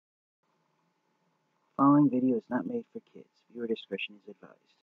following video is not made for kids. Viewer discretion is advised.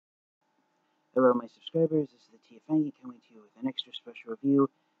 Hello, my subscribers. This is the TFangy coming to you with an extra special review.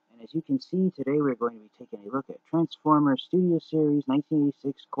 And as you can see, today we're going to be taking a look at Transformers Studio Series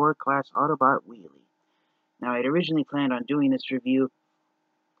 1986 Core Class Autobot Wheelie. Now, I'd originally planned on doing this review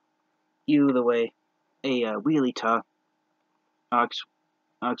the way a Wheelie talk,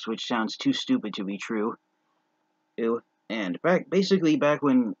 which sounds too stupid to be true. And back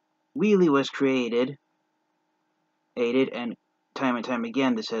when Wheelie was created, and time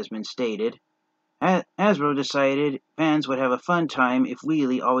again this has been stated, Hasbro decided fans would have a fun time if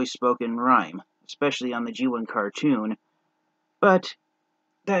Wheelie always spoke in rhyme, especially on the G1 cartoon, but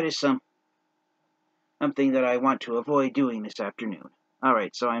that is something that I want to avoid doing this afternoon.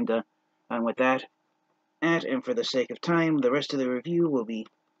 Alright, so I'm done with that, and for the sake of time, the rest of the review will be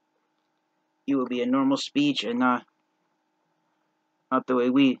a normal speech and not the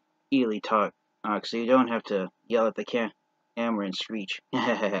way Wheelie talk, so you don't have to yell at the camera and screech.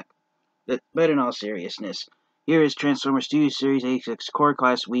 But in all seriousness, here is Transformers Studio Series 86 Core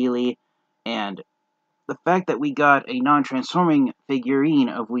Class Wheelie, and the fact that we got a non-transforming figurine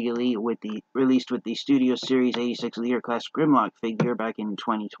of Wheelie released with the Studio Series 86 Leader Class Grimlock figure back in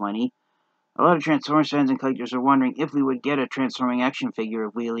 2020. A lot of Transformers fans and collectors are wondering if we would get a transforming action figure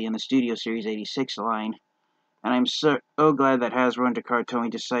of Wheelie in the Studio Series 86 line, and I'm so glad that Hasbro and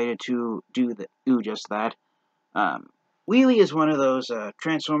Toei decided to do just that. Wheelie is one of those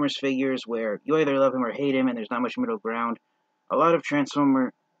Transformers figures where you either love him or hate him, and there's not much middle ground. A lot of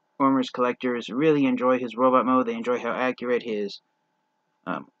Transformers collectors really enjoy his robot mode. They enjoy how accurate his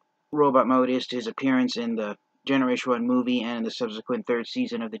robot mode is to his appearance in the Generation 1 movie and in the subsequent third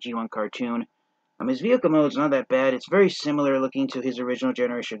season of the G1 cartoon. His vehicle mode's not that bad. It's very similar looking to his original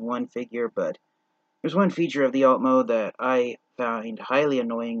Generation 1 figure, but there's one feature of the alt mode that I find highly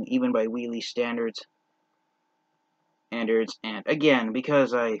annoying, even by Wheelie standards. And again,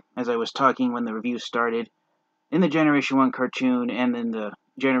 because as I was talking when the review started, in the Generation 1 cartoon and in the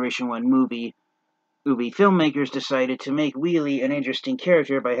Generation 1 movie, filmmakers decided to make Wheelie an interesting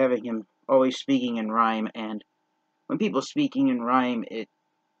character by having him always speaking in rhyme, and when people speaking in rhyme, it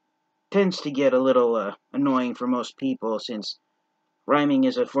tends to get a little annoying for most people, since rhyming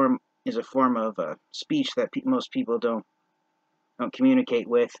is a form of speech that most people don't communicate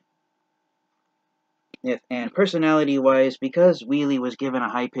with. And personality-wise, because Wheelie was given a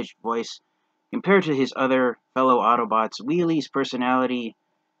high-pitched voice, compared to his other fellow Autobots, Wheelie's personality,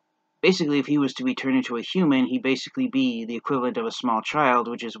 basically if he was to be turned into a human, he'd basically be the equivalent of a small child,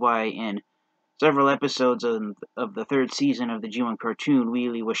 which is why in several episodes of the third season of the G1 cartoon,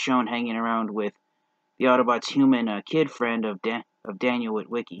 Wheelie was shown hanging around with the Autobots' human kid friend of Daniel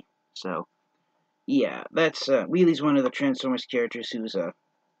Witwicky. So, yeah, that's Wheelie's one of the Transformers characters who's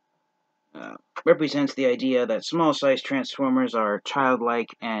represents the idea that small-sized Transformers are childlike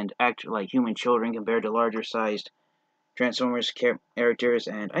and act like human children compared to larger-sized Transformers characters,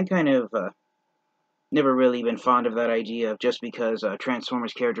 and I kind of never really been fond of that idea of just because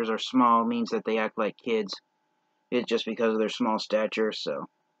Transformers characters are small means that they act like kids. It's just because of their small stature,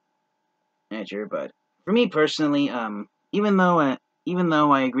 but for me personally, even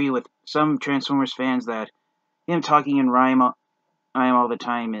though I agree with some Transformers fans that him talking in rhyme all the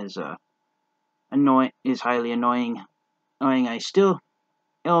time is highly annoying. I still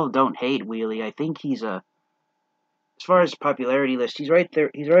don't hate Wheelie. I think he's as far as popularity list, he's right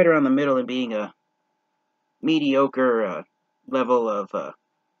there. He's right around the middle in being a mediocre level of a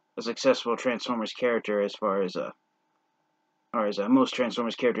successful Transformers character as far as most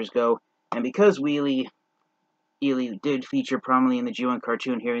Transformers characters go. And because Wheelie did feature prominently in the G1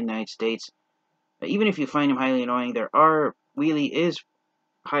 cartoon here in the United States, even if you find him highly annoying, Wheelie is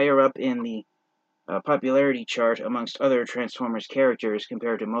higher up in the popularity chart amongst other Transformers characters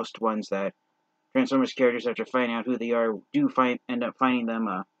compared to most ones that Transformers characters, after finding out who they are, end up finding them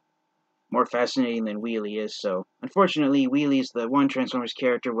more fascinating than Wheelie is. So, unfortunately, Wheelie's the one Transformers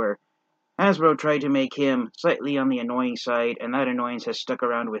character where Hasbro tried to make him slightly on the annoying side, and that annoyance has stuck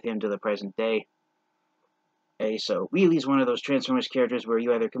around with him to the present day. So Wheelie's one of those Transformers characters where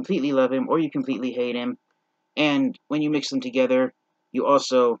you either completely love him or you completely hate him, and when you mix them together, you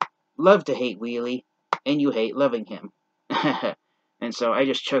also love to hate Wheelie, and you hate loving him. And so I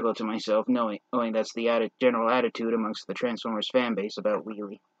just chuckle to myself, knowing that's the general attitude amongst the Transformers fan base about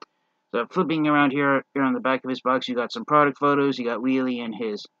Wheelie. So flipping around here on the back of his box, you got some product photos. You got Wheelie in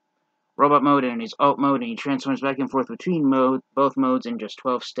his robot mode and in his alt mode, and he transforms back and forth between both modes in just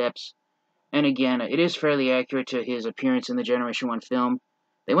 12 steps. And again, it is fairly accurate to his appearance in the Generation 1 film.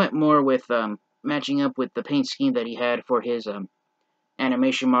 They went more with matching up with the paint scheme that he had for his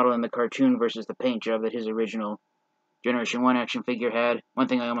animation model in the cartoon versus the paint job that his original Generation 1 action figure had. One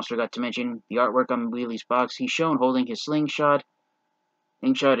thing I almost forgot to mention, the artwork on Wheelie's box, he's shown holding his slingshot,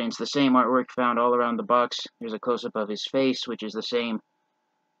 and it's the same artwork found all around the box. There's a close-up of his face, which is the same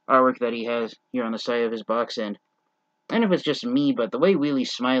artwork that he has here on the side of his box, and I don't know if it's just me, but the way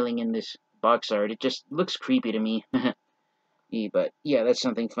Wheelie's smiling in this box art, it just looks creepy to me. But yeah, that's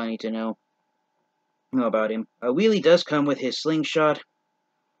something funny to know about him. Wheelie does come with his slingshot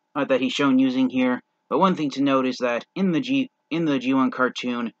that he's shown using here, but one thing to note is that in the G1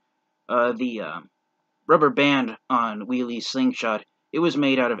 cartoon, the rubber band on Wheelie's slingshot, it was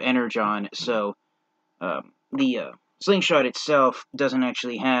made out of energon, so the slingshot itself doesn't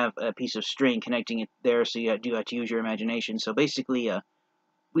actually have a piece of string connecting it there, so you do have to use your imagination. So basically,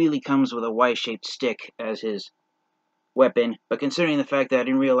 Wheelie comes with a Y-shaped stick as his weapon, but considering the fact that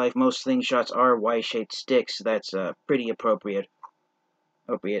in real life most slingshots are Y-shaped sticks, that's pretty appropriate.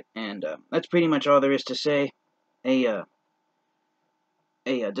 And that's pretty much all there is to say.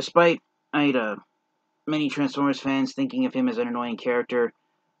 Despite many Transformers fans thinking of him as an annoying character,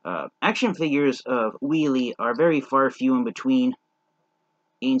 action figures of Wheelie are very few in between.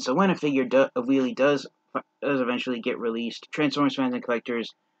 And so when a figure of Wheelie does eventually get released, Transformers fans and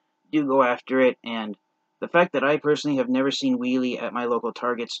collectors do go after it, and the fact that I personally have never seen Wheelie at my local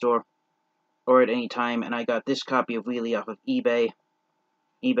Target store or at any time, and I got this copy of Wheelie off of eBay,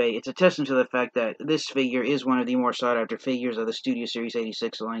 it's a testament to the fact that this figure is one of the more sought-after figures of the Studio Series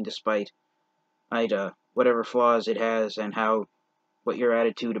 86 line, despite whatever flaws it has and what your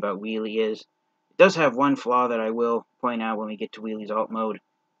attitude about Wheelie is. It does have one flaw that I will point out when we get to Wheelie's alt mode.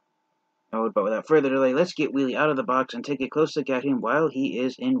 But without further delay, let's get Wheelie out of the box and take a close look at him while he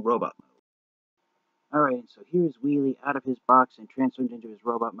is in robot mode. Alright, so here's Wheelie out of his box and transformed into his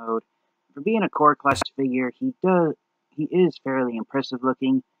robot mode. For being a core class figure, he is fairly impressive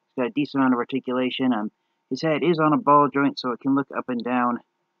looking. He's got a decent amount of articulation. His head is on a ball joint, so it can look up and down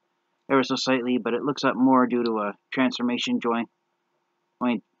ever so slightly, but it looks up more due to a transformation joint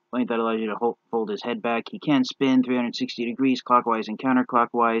that allows you to fold his head back. He can spin 360 degrees clockwise and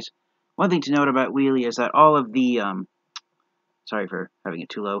counterclockwise. One thing to note about Wheelie is that all of the, sorry for having it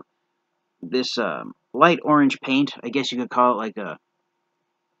too low, this light orange paint, I guess you could call it like a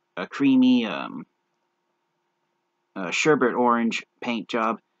creamy sherbet orange paint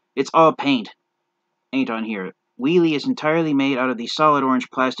job. It's all paint on here. Wheelie is entirely made out of the solid orange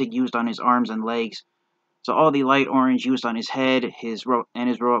plastic used on his arms and legs. So all the light orange used on his head, his robot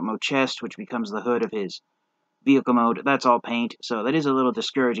mode chest, which becomes the hood of his vehicle mode, that's all paint. So that is a little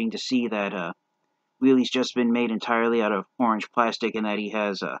discouraging to see that Wheelie's just been made entirely out of orange plastic and that he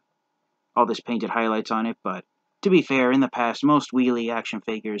has all this painted highlights on it. But to be fair, in the past, most Wheelie action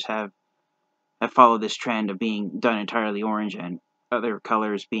figures have followed this trend of being done entirely orange and other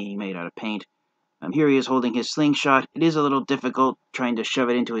colors being made out of paint. Here he is holding his slingshot. It is a little difficult trying to shove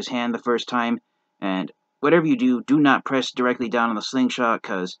it into his hand the first time, and whatever you do, do not press directly down on the slingshot,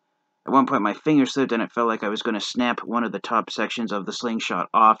 because at one point my finger slipped and it felt like I was going to snap one of the top sections of the slingshot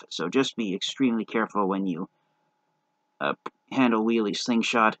off, so just be extremely careful when you handle Wheelie's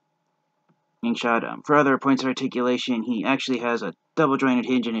slingshot. For other points of articulation, he actually has a double-jointed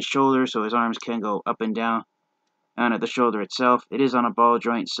hinge in his shoulder, so his arms can go up and down at the shoulder itself. It is on a ball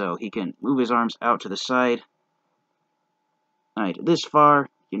joint, so he can move his arms out to the side. Alright, this far,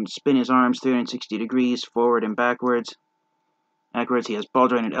 he can spin his arms 360 degrees, forward and backwards. He has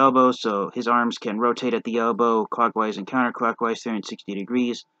ball-jointed elbows, so his arms can rotate at the elbow, clockwise and counterclockwise, 360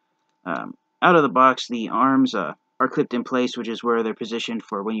 degrees. Out of the box, the arms are clipped in place, which is where they're positioned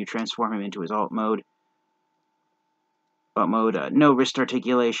for when you transform him into his alt mode. No wrist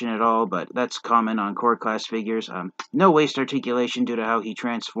articulation at all, but that's common on core class figures. No waist articulation due to how he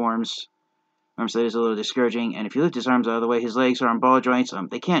transforms. So that is a little discouraging. And if you lift his arms out of the way, his legs are on ball joints.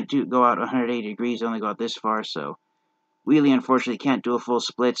 They can't go out 180 degrees, they only go out this far, so Wheelie unfortunately can't do a full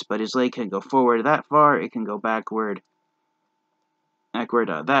splits, but his leg can go forward that far, it can go backward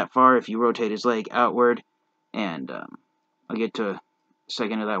that far if you rotate his leg outward, and I'll get to a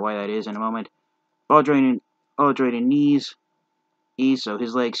second of that why that is in a moment. Ball jointed knees, so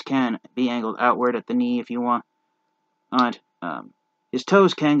his legs can be angled outward at the knee if you want. His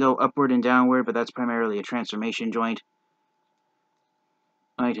toes can go upward and downward, but that's primarily a transformation joint.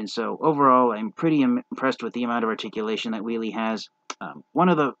 And so overall, I'm pretty impressed with the amount of articulation that Wheelie has. One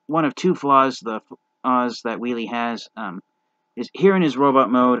of two flaws, that Wheelie has, is here in his robot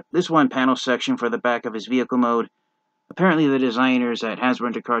mode. This one panel section for the back of his vehicle mode. Apparently, the designers at Hasbro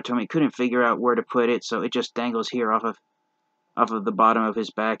and Takara Tomy couldn't figure out where to put it, so it just dangles here off of the bottom of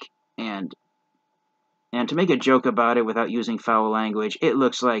his back. And And to make a joke about it without using foul language, it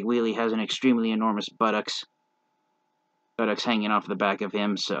looks like Wheelie has an extremely enormous buttocks hanging off the back of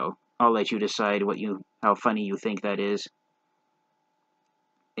him, so I'll let you decide how funny you think that is.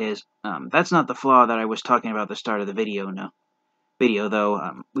 That's not the flaw that I was talking about at the start of the video,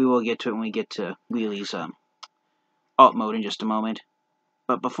 though. We will get to it when we get to Wheelie's alt mode in just a moment.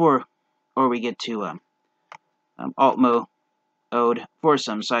 But before we get to alt mode, for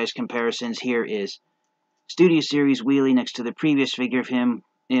some size comparisons, here is Studio Series Wheelie next to the previous figure of him.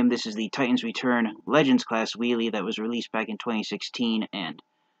 This is the Titans Return Legends Class Wheelie that was released back in 2016, and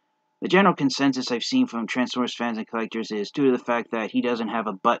the general consensus I've seen from Transformers fans and collectors is due to the fact that he doesn't have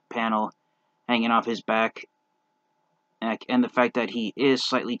a butt panel hanging off his back, and the fact that he is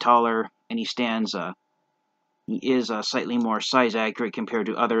slightly taller and he is slightly more size accurate compared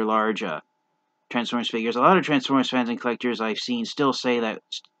to other large Transformers figures. A lot of Transformers fans and collectors I've seen still say that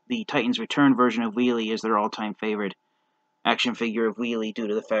the Titans Return version of Wheelie is their all-time favorite action figure of Wheelie due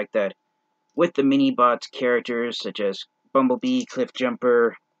to the fact that with the mini-bots characters such as Bumblebee,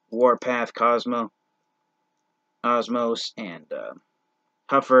 Cliffjumper, Warpath, Osmos, and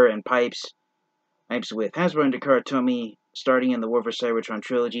Huffer and Pipes with Hasbro and Takara Tomy starting in the War for Cybertron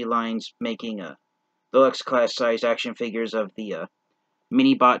trilogy lines, making deluxe class sized action figures of the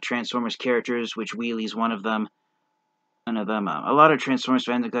mini-bot Transformers characters, which Wheelie's one of them. A lot of Transformers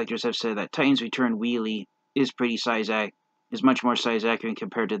fans and collectors have said that Titans Return Wheelie is much more size accurate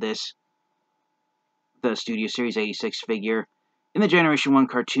compared to the Studio Series 86 figure. In the Generation 1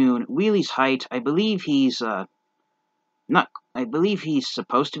 cartoon, Wheelie's height, I believe he's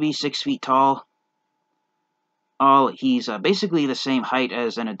supposed to be 6 feet tall. He's basically the same height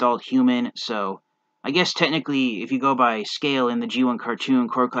as an adult human, so I guess technically, if you go by scale in the G1 cartoon,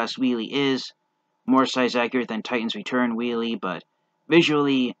 Core Class Wheelie is more size accurate than Titans Return Wheelie, but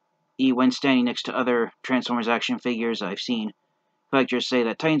visually, when standing next to other Transformers action figures, I've seen collectors say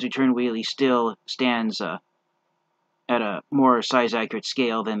that Titans Return Wheelie still stands at a more size accurate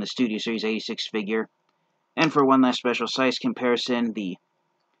scale than the Studio Series 86 figure. And for one last special size comparison,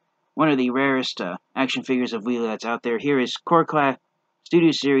 one of the rarest action figures of Wheelie that's out there, here is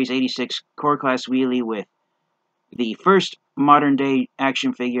Studio Series 86 Core Class Wheelie with the first modern-day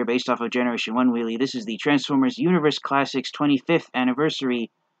action figure based off of Generation 1 Wheelie. This is the Transformers Universe Classics 25th Anniversary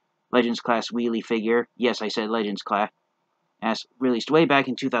Legends Class Wheelie figure. Yes, I said Legends Class. As released way back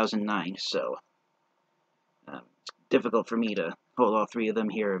in 2009, so it's difficult for me to hold all three of them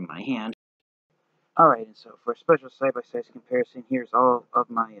here in my hand. Alright, and so for a special side-by-side comparison, here's all of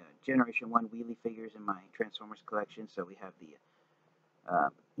my Generation 1 Wheelie figures in my Transformers collection. So we have the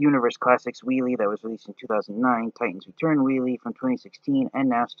Universe Classics Wheelie that was released in 2009, Titans Return Wheelie from 2016, and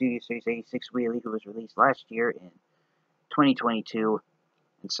now Studio Series 86 Wheelie, who was released last year in 2022.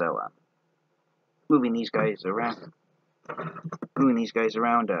 And so, moving these guys around,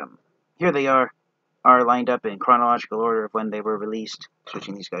 here they are lined up in chronological order of when they were released,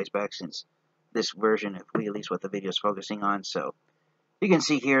 switching these guys back since this version of Wheelie is what the video is focusing on. So, you can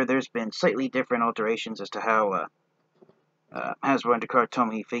see here there's been slightly different alterations as to how Hasbro and Takara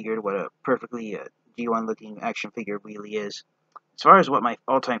Tomy figured what a perfectly G1 looking action figure Wheelie is. As far as what my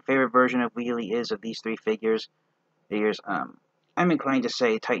all-time favorite version of Wheelie is of these three figures, I'm inclined to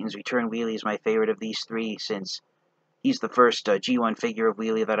say Titans Return Wheelie is my favorite of these three, since he's the first G1 figure of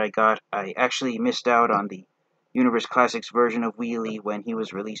Wheelie that I got. I actually missed out on the Universe Classics version of Wheelie when he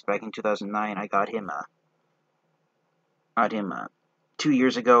was released back in 2009. I got him 2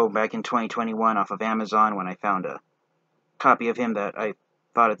 years ago, back in 2021, off of Amazon, when I found a copy of him that I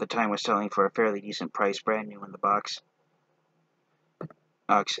thought at the time was selling for a fairly decent price, brand new in the box.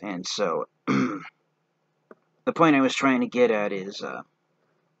 And so, the point I was trying to get at is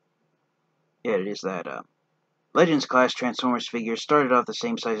that Legends Class Transformers figures started off the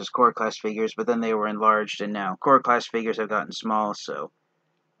same size as Core Class figures, but then they were enlarged, and now Core Class figures have gotten small, so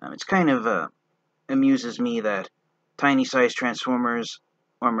it's kind of amuses me that tiny-sized Transformers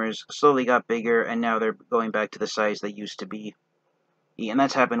slowly got bigger, and now they're going back to the size they used to be. And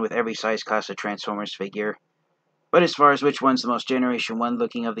that's happened with every size class of Transformers figure. But as far as which one's the most Generation 1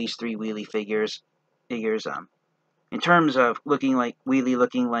 looking of these three Wheelie figures, in terms of Wheelie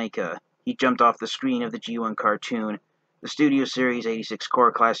looking like he jumped off the screen of the G1 cartoon, the Studio Series 86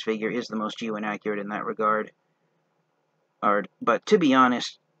 Core Class figure is the most G1 accurate in that regard. But to be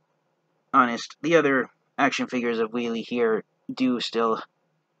honest, the other action figures of Wheelie here do still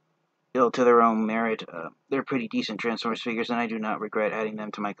to their own merit. They're pretty decent Transformers figures, and I do not regret adding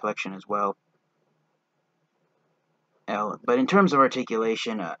them to my collection as well. But in terms of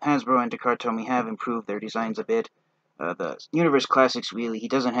articulation, Hasbro and Takara Tomy have improved their designs a bit. The Universe Classics Wheelie, he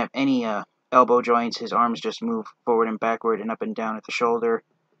doesn't have any elbow joints. His arms just move forward and backward and up and down at the shoulder,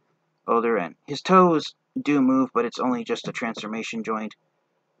 and his toes do move, but it's only just a transformation joint.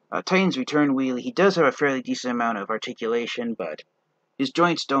 Titan's Return Wheelie, he does have a fairly decent amount of articulation, but his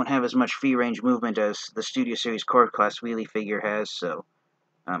joints don't have as much free range movement as the Studio Series Core Class Wheelie figure has, so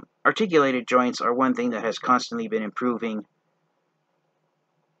articulated joints are one thing that has constantly been improving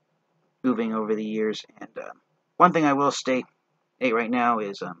over the years. And one thing I will state right now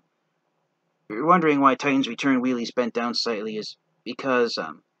is, if you're wondering why Titan's Return Wheelie's bent down slightly, is because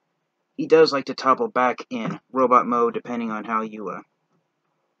he does like to topple back in robot mode, depending on how you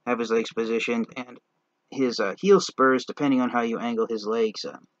have his legs positioned, and his heel spurs, depending on how you angle his legs,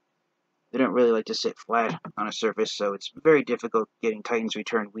 they don't really like to sit flat on a surface, so it's very difficult getting Titan's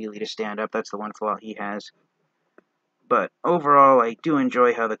Return Wheelie to stand up. That's the one flaw he has. But overall, I do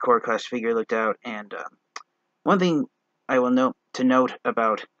enjoy how the Core Class figure looked out, and one thing I will note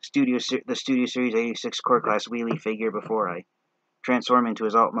about the Studio Series 86 Core Class Wheelie figure before I transform into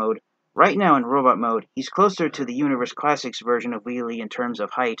his alt mode. Right now in robot mode, he's closer to the Universe Classics version of Wheelie in terms of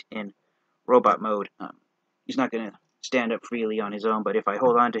height in robot mode. He's not going to stand up freely on his own, but if I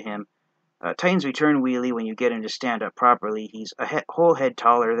hold on to him, Titan's Return Wheelie, when you get him to stand up properly, he's a whole head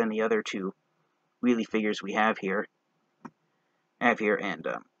taller than the other two Wheelie figures we have here. And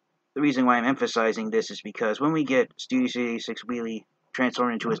the reason why I'm emphasizing this is because when we get Studio Series 86 Wheelie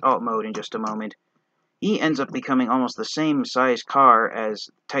transformed into his alt mode in just a moment, he ends up becoming almost the same size car as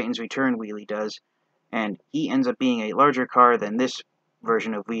Titan's Return Wheelie does, and he ends up being a larger car than this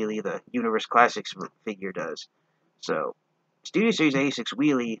version of Wheelie, the Universe Classics figure, does. So, Studio Series 86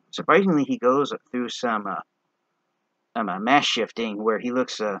 Wheelie, surprisingly, he goes through some mass shifting, where he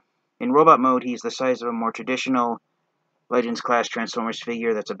looks, in robot mode, he's the size of a more traditional Legends Class Transformers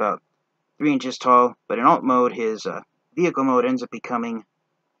figure that's about 3 inches tall, but in alt mode, his vehicle mode ends up becoming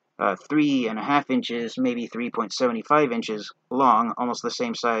 3.5 inches, maybe 3.75 inches long, almost the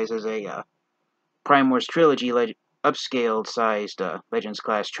same size as a Prime Wars Trilogy upscaled sized Legends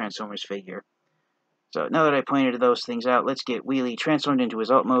Class Transformers figure. So now that I pointed those things out, let's get Wheelie transformed into his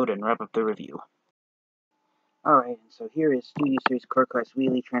alt mode and wrap up the review. Alright, so here is Studio Series Core Class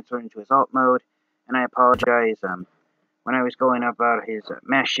Wheelie transformed into his alt mode, and I apologize, when I was going about his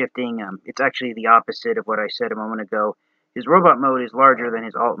mass shifting, it's actually the opposite of what I said a moment ago. His robot mode is larger than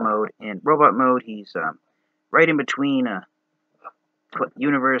his alt mode. In robot mode, he's right in between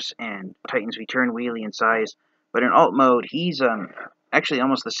Universe and Titan's Return Wheelie in size. But in alt mode, he's actually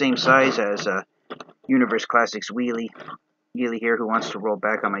almost the same size as Universe Classics Wheelie. Wheelie here, who wants to roll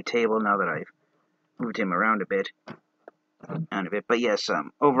back on my table now that I've moved him around a bit. But yes,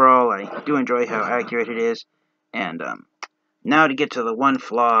 overall, I do enjoy how accurate it is. And now to get to the one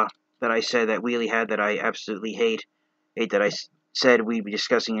flaw that I said that Wheelie had that I absolutely hate that I said we'd be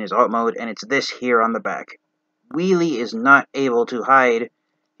discussing in his alt mode, and it's this here on the back. Wheelie is not able to hide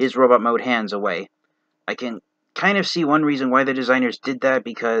his robot mode hands away. I can kind of see one reason why the designers did that,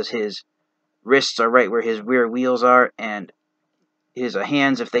 because his wrists are right where his rear wheels are, and his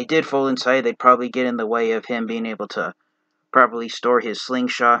hands, if they did fold inside, they'd probably get in the way of him being able to properly store his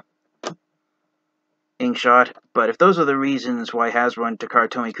slingshot. But if those are the reasons why Hasbro and Takara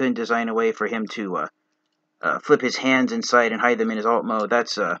Tomy couldn't design a way for him to flip his hands inside and hide them in his alt mode,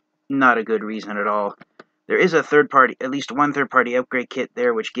 that's not a good reason at all. There is a at least one third-party upgrade kit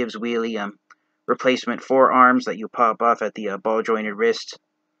there, which gives Wheelie replacement forearms that you pop off at the ball-jointed wrist.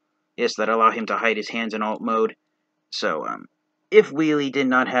 Yes, that allow him to hide his hands in alt mode. So, if Wheelie did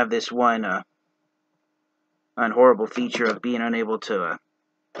not have this one horrible feature of being unable to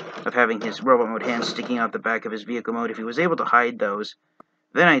of having his robot mode hands sticking out the back of his vehicle mode, if he was able to hide those,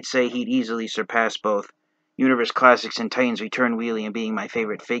 then I'd say he'd easily surpass both Universe Classics and Titan's Return Wheelie in being my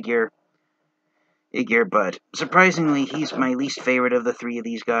favorite figure, but surprisingly, he's my least favorite of the three of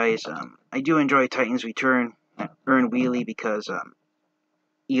these guys. I do enjoy Titan's Return Wheelie because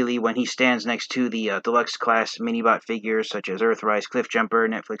Wheelie, when he stands next to the deluxe class minibot figures such as Earthrise, Cliffjumper,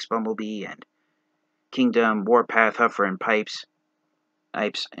 Netflix Bumblebee, and Kingdom, Warpath, Huffer, and Pipes, I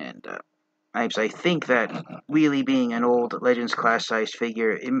think that Wheelie, being an old Legends class sized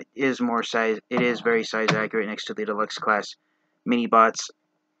figure, it is very size accurate next to the deluxe class mini-bots.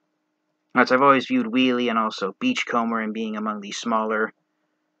 I've always viewed Wheelie and also Beachcomber in being among the smaller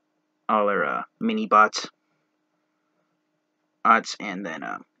mini-bots. And then,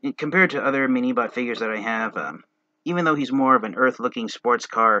 compared to other mini-bot figures that I have, even though he's more of an Earth-looking sports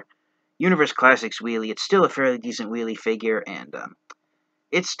car, Universe Classics Wheelie, it's still a fairly decent Wheelie figure, and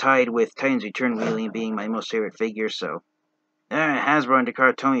it's tied with Titan's Return Wheelie being my most favorite figure, so Hasbro and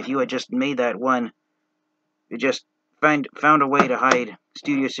Takara Tomy, if you had just made that one, you just found a way to hide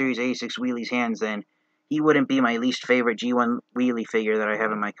Studio Series 86 Wheelie's hands, then he wouldn't be my least favorite G1 Wheelie figure that I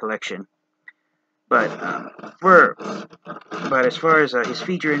have in my collection. But as far as his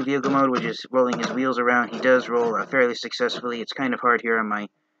feature in vehicle mode, which is rolling his wheels around, he does roll fairly successfully. It's kind of hard here on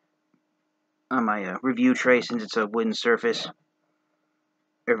my review tray since it's a wooden surface.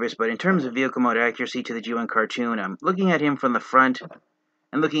 But in terms of vehicle mode accuracy to the G1 cartoon, I'm looking at him from the front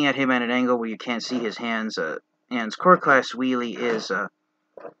and looking at him at an angle where you can't see his hands. Core Class Wheelie is the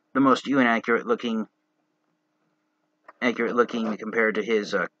most accurate looking compared to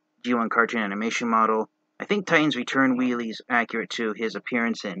his G1 cartoon animation model. I think Titans Return Wheelie's accurate to his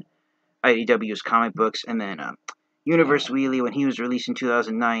appearance in IDW's comic books, and then Universe Wheelie, when he was released in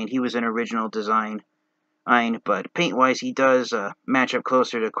 2009, he was an original design, but paint-wise he does match up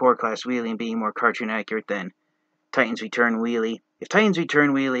closer to Core Class Wheelie and being more cartoon accurate than Titans Return Wheelie. If Titans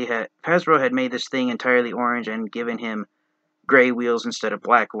Return Wheelie Hasbro had made this thing entirely orange and given him gray wheels instead of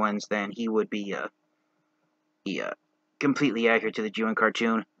black ones, then he would be completely accurate to the G1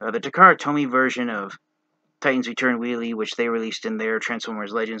 cartoon. The Takara Tomy version of Titans Return Wheelie, which they released in their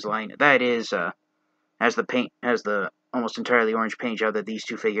Transformers Legends line, that is has the almost entirely orange paint job that these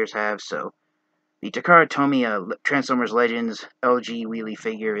two figures have. So the Takara Tomy Transformers Legends LG Wheelie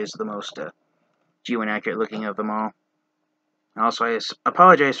figure is the most G1 accurate looking of them all. Also, I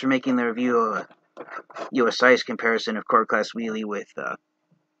apologize for making the review a size comparison of Core Class Wheelie with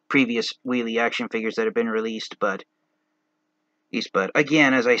previous Wheelie action figures that have been released, but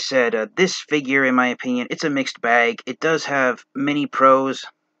again, as I said, this figure, in my opinion, it's a mixed bag. It does have many pros,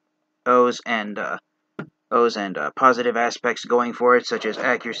 and positive aspects going for it, such as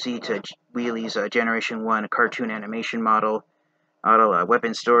accuracy to Wheelie's Generation 1 cartoon animation model,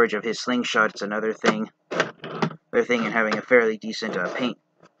 weapon storage of his slingshot, it's another thing, and having a fairly decent paint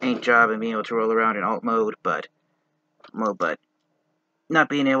job and being able to roll around in alt mode, but not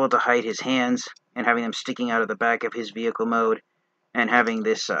being able to hide his hands and having them sticking out of the back of his vehicle mode, and having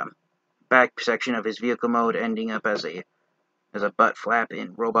this back section of his vehicle mode ending up as a butt flap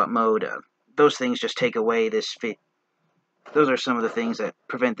in robot mode. Those things just take away this those are some of the things that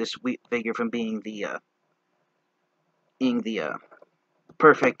prevent this figure from being the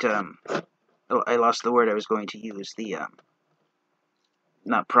perfect oh, I lost the word I was going to use. The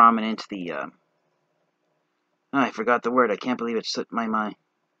not prominent, I forgot the word. I can't believe it slipped my mind.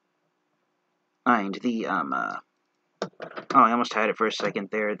 I almost had it for a second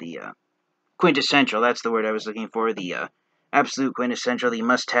there. The quintessential, that's the word I was looking for. The absolute quintessential, the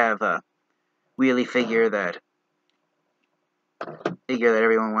must-have Wheelie figure that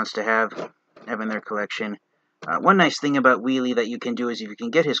everyone wants to have in their collection. One nice thing about Wheelie that you can do is if you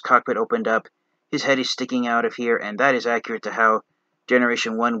can get his cockpit opened up, his head is sticking out of here, and that is accurate to how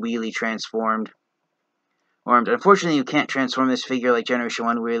Generation 1 Wheelie transformed. Unfortunately, you can't transform this figure like Generation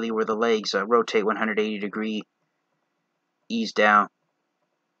 1 Wheelie, where the legs rotate 180 degree ease down,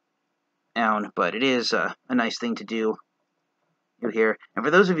 but it is a nice thing to do here. And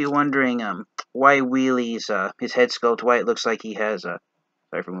for those of you wondering why Wheelie's his head sculpt, why it looks like he has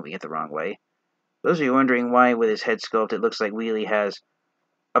sorry for moving it the wrong way. Those of you wondering why with his head sculpt it looks like Wheelie has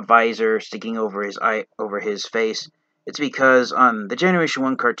a visor sticking over his face, it's because on the Generation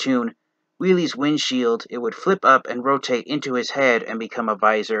 1 cartoon, Wheelie's windshield, it would flip up and rotate into his head and become a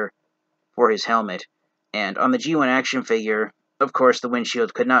visor for his helmet. And on the G1 action figure, of course, the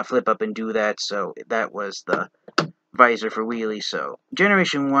windshield could not flip up and do that, so that was the visor for Wheelie. So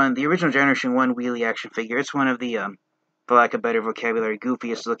Generation 1, the original Generation 1 Wheelie action figure, it's one of the, for lack of better vocabulary,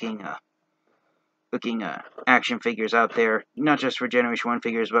 goofiest looking action figures out there, not just for Generation 1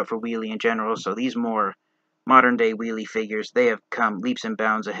 figures, but for Wheelie in general. So these more modern-day Wheelie figures, they have come leaps and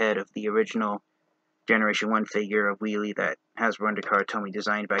bounds ahead of the original Generation 1 figure of Wheelie that Hasbro and Takara Tomy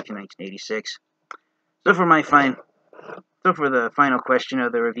designed back in 1986. So for the final question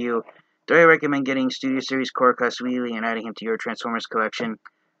of the review, do I recommend getting Studio Series Core Class Wheelie and adding him to your Transformers collection?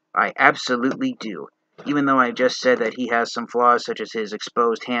 I absolutely do. Even though I just said that he has some flaws, such as his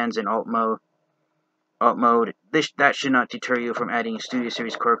exposed hands in alt mode, that should not deter you from adding Studio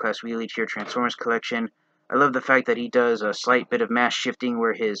Series Core Class Wheelie to your Transformers collection. I love the fact that he does a slight bit of mass shifting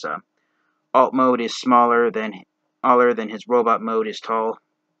where his alt mode is smaller than his robot mode is tall.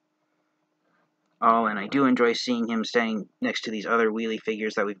 And I do enjoy seeing him standing next to these other Wheelie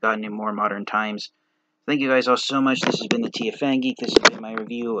figures that we've gotten in more modern times. Thank you guys all so much. This has been the TFN Geek. This has been my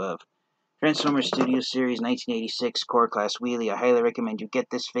review of Transformers Studio Series 1986 Core Class Wheelie. I highly recommend you get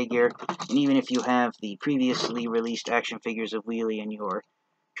this figure, and even if you have the previously released action figures of Wheelie in your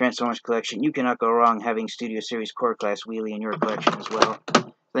Transformers collection, you cannot go wrong having Studio Series Core Class Wheelie in your collection as well.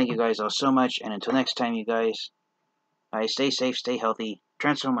 Thank you guys all so much, and until next time, you guys, Stay safe, stay healthy,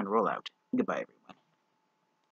 transform and roll out. Goodbye, everyone.